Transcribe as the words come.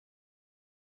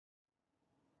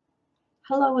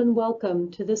Hello and welcome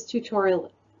to this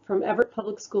tutorial from Everett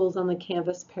Public Schools on the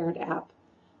Canvas Parent app.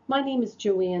 My name is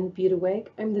Joanne Budeweg.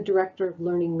 I'm the Director of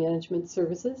Learning Management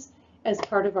Services as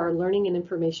part of our Learning and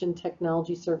Information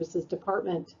Technology Services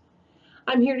Department.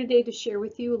 I'm here today to share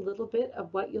with you a little bit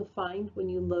of what you'll find when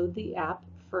you load the app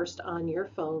first on your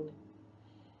phone.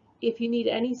 If you need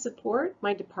any support,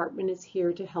 my department is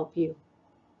here to help you.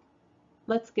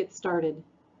 Let's get started.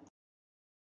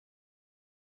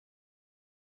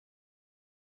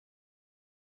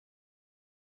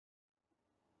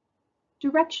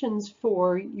 Directions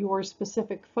for your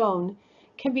specific phone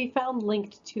can be found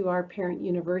linked to our parent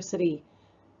university.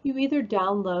 You either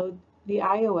download the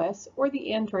iOS or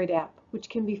the Android app, which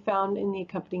can be found in the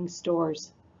accompanying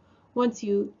stores. Once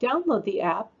you download the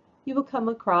app, you will come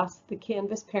across the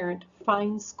Canvas Parent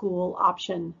Find School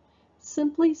option.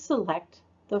 Simply select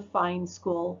the Find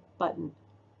School button.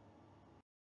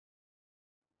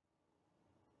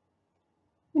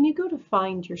 When you go to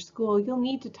find your school, you'll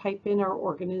need to type in our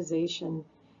organization.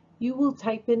 You will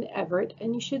type in Everett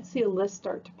and you should see a list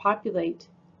start to populate.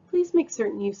 Please make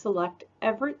certain you select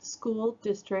Everett School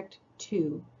District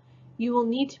 2. You will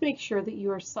need to make sure that you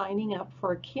are signing up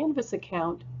for a Canvas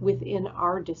account within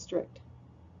our district.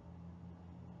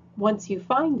 Once you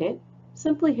find it,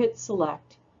 simply hit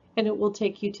select and it will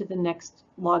take you to the next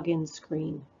login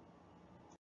screen.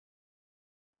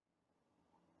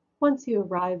 Once you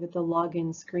arrive at the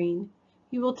login screen,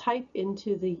 you will type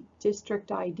into the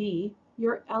district ID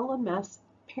your LMS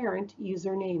parent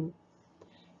username.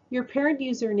 Your parent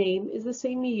username is the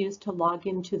same you use to log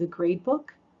into the gradebook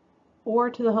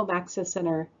or to the Home Access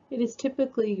Center. It is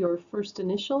typically your first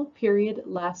initial, period,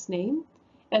 last name,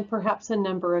 and perhaps a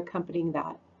number accompanying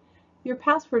that. Your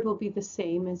password will be the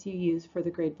same as you use for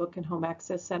the gradebook and Home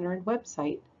Access Center and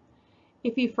website.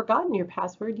 If you've forgotten your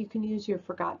password, you can use your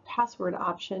Forgot Password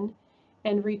option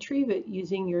and retrieve it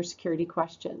using your security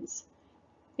questions.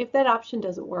 If that option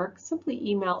doesn't work, simply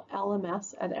email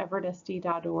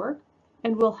lms@everettsd.org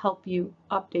and we'll help you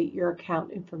update your account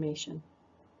information.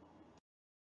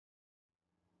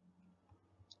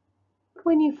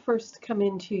 When you first come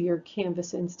into your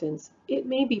Canvas instance, it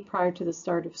may be prior to the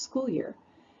start of school year.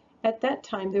 At that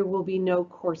time, there will be no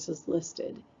courses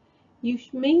listed. You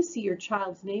may see your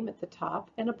child's name at the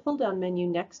top and a pull-down menu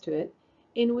next to it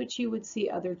in which you would see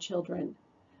other children.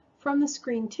 From the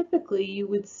screen, typically you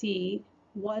would see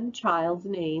one child's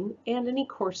name and any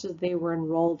courses they were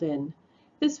enrolled in.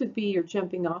 This would be your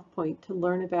jumping off point to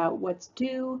learn about what's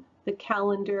due, the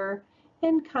calendar,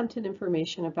 and content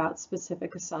information about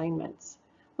specific assignments.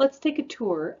 Let's take a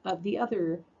tour of the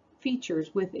other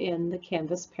features within the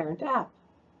Canvas Parent app.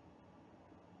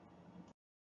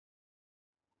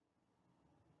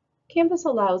 Canvas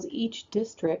allows each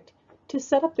district to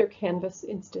set up their Canvas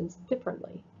instance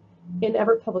differently. In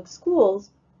Everett Public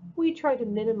Schools, we try to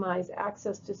minimize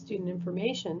access to student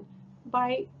information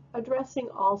by addressing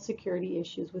all security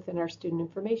issues within our student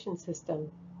information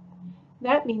system.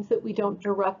 That means that we don't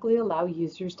directly allow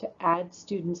users to add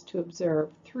students to observe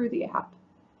through the app.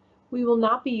 We will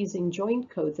not be using joined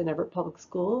codes in Everett Public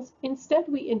Schools. Instead,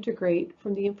 we integrate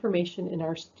from the information in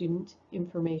our student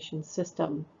information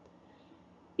system.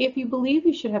 If you believe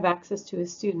you should have access to a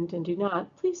student and do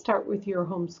not, please start with your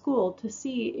home school to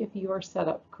see if you are set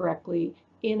up correctly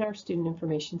in our student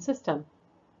information system.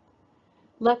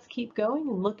 Let's keep going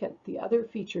and look at the other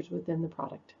features within the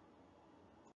product.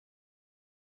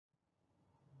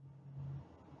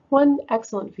 One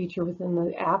excellent feature within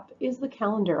the app is the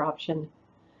calendar option.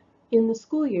 In the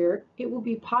school year, it will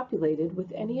be populated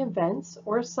with any events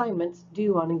or assignments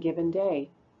due on a given day.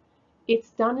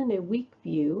 It's done in a week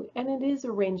view and it is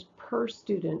arranged per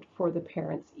student for the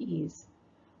parent's ease.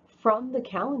 From the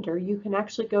calendar, you can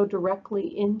actually go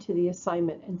directly into the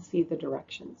assignment and see the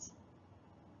directions.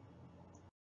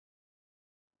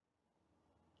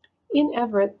 In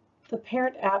Everett, the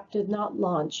parent app did not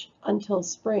launch until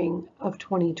spring of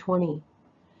 2020.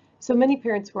 So many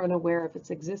parents were unaware of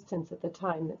its existence at the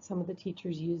time that some of the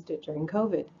teachers used it during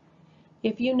COVID.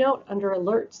 If you note under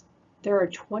alerts, there are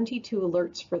 22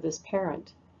 alerts for this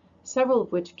parent, several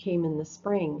of which came in the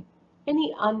spring.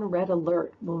 Any unread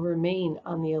alert will remain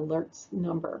on the alerts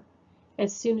number.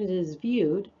 As soon as it is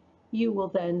viewed, you will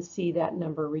then see that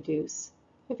number reduce.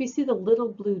 If you see the little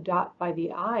blue dot by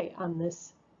the eye on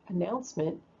this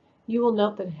announcement, you will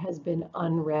note that it has been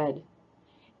unread.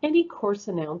 Any course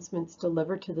announcements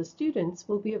delivered to the students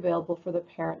will be available for the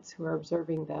parents who are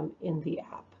observing them in the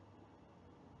app.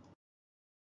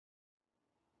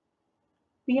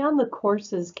 Beyond the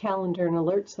courses, calendar, and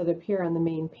alerts that appear on the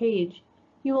main page,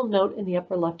 you will note in the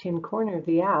upper left-hand corner of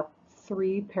the app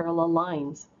 3 parallel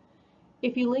lines.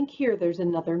 If you link here, there's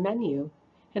another menu.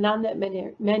 And on that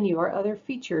menu are other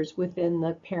features within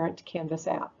the parent Canvas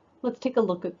app. Let's take a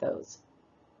look at those.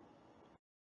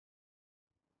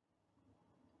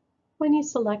 When you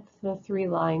select the 3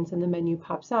 lines and the menu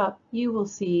pops up, you will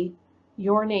see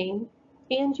your name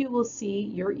and you will see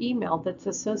your email that's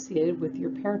associated with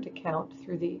your parent account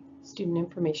through the Student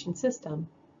Information System.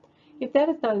 If that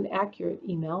is not an accurate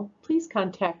email, please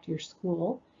contact your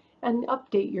school and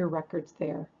update your records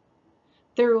there.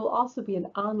 There will also be an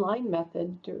online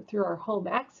method through our Home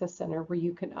Access Center where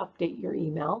you can update your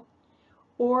email,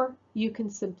 or you can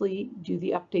simply do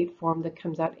the update form that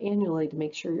comes out annually to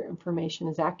make sure your information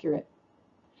is accurate.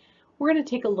 We're going to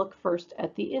take a look first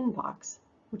at the inbox,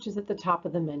 which is at the top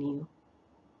of the menu.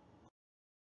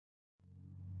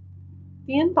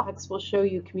 The inbox will show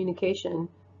you communication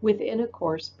within a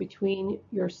course between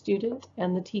your student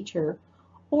and the teacher,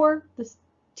 or the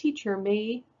teacher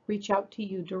may reach out to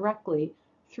you directly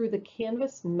through the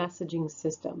Canvas messaging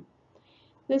system.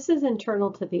 This is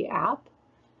internal to the app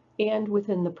and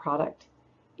within the product.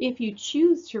 If you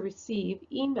choose to receive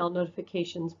email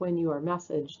notifications when you are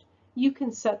messaged, you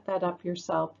can set that up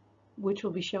yourself, which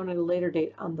will be shown at a later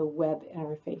date on the web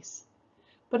interface.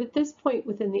 But at this point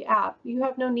within the app, you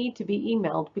have no need to be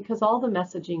emailed because all the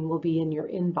messaging will be in your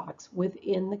inbox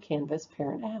within the Canvas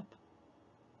parent app.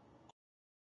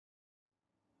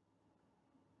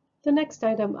 The next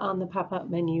item on the pop-up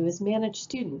menu is Manage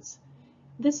Students.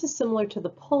 This is similar to the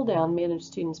pull-down Manage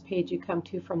Students page you come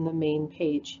to from the main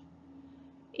page.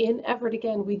 In Everett,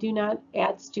 again, we do not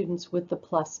add students with the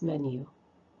plus menu.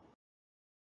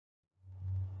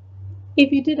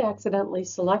 If you did accidentally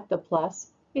select the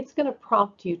plus, it's going to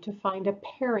prompt you to find a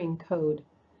pairing code.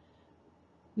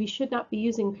 We should not be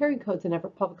using pairing codes in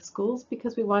Everett Public Schools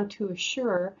because we want to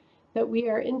assure that we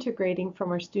are integrating from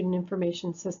our student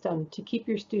information system to keep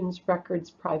your students' records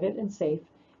private and safe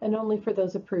and only for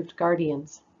those approved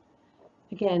guardians.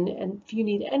 Again, and if you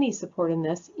need any support in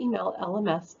this, email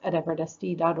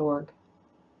lms@everettsd.org.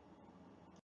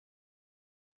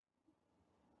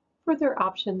 Further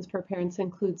options for parents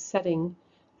include setting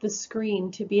the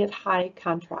screen to be at high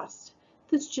contrast.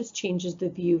 This just changes the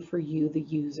view for you, the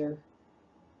user.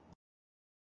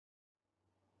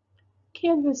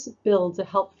 Canvas builds a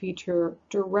help feature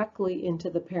directly into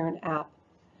the parent app.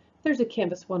 There's a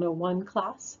Canvas 101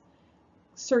 class,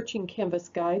 searching Canvas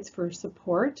guides for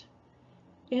support,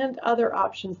 and other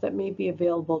options that may be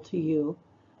available to you.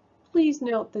 Please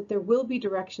note that there will be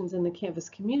directions in the Canvas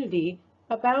community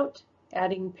about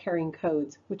adding pairing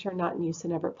codes, which are not in use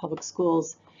in Everett Public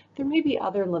Schools. There may be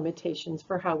other limitations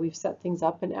for how we've set things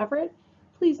up in Everett.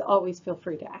 Please always feel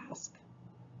free to ask.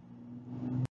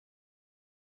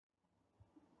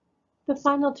 The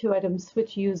final 2 items,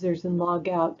 Switch Users and Log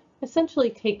Out, essentially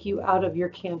take you out of your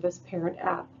Canvas parent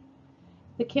app.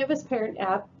 The Canvas parent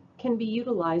app can be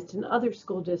utilized in other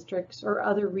school districts or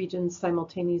other regions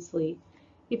simultaneously.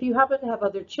 If you happen to have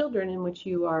other children in which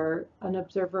you are an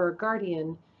observer or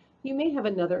guardian, you may have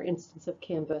another instance of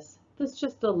Canvas. This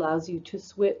just allows you to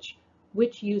switch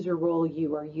which user role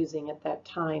you are using at that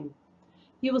time.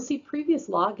 You will see previous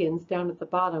logins down at the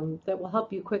bottom that will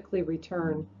help you quickly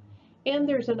return. And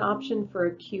there's an option for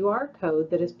a QR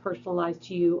code that is personalized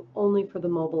to you only for the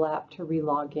mobile app to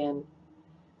re-log in.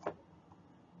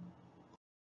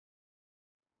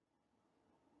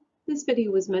 This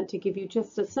video was meant to give you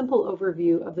just a simple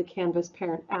overview of the Canvas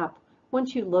parent app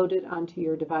once you load it onto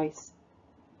your device.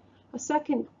 A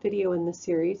second video in this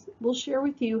series will share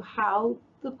with you how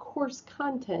the course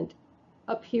content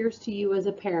appears to you as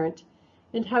a parent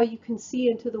and how you can see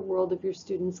into the world of your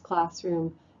student's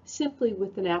classroom simply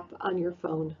with an app on your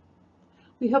phone.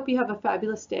 We hope you have a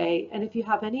fabulous day, and if you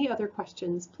have any other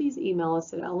questions, please email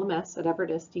us at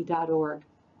lms@everettsd.org.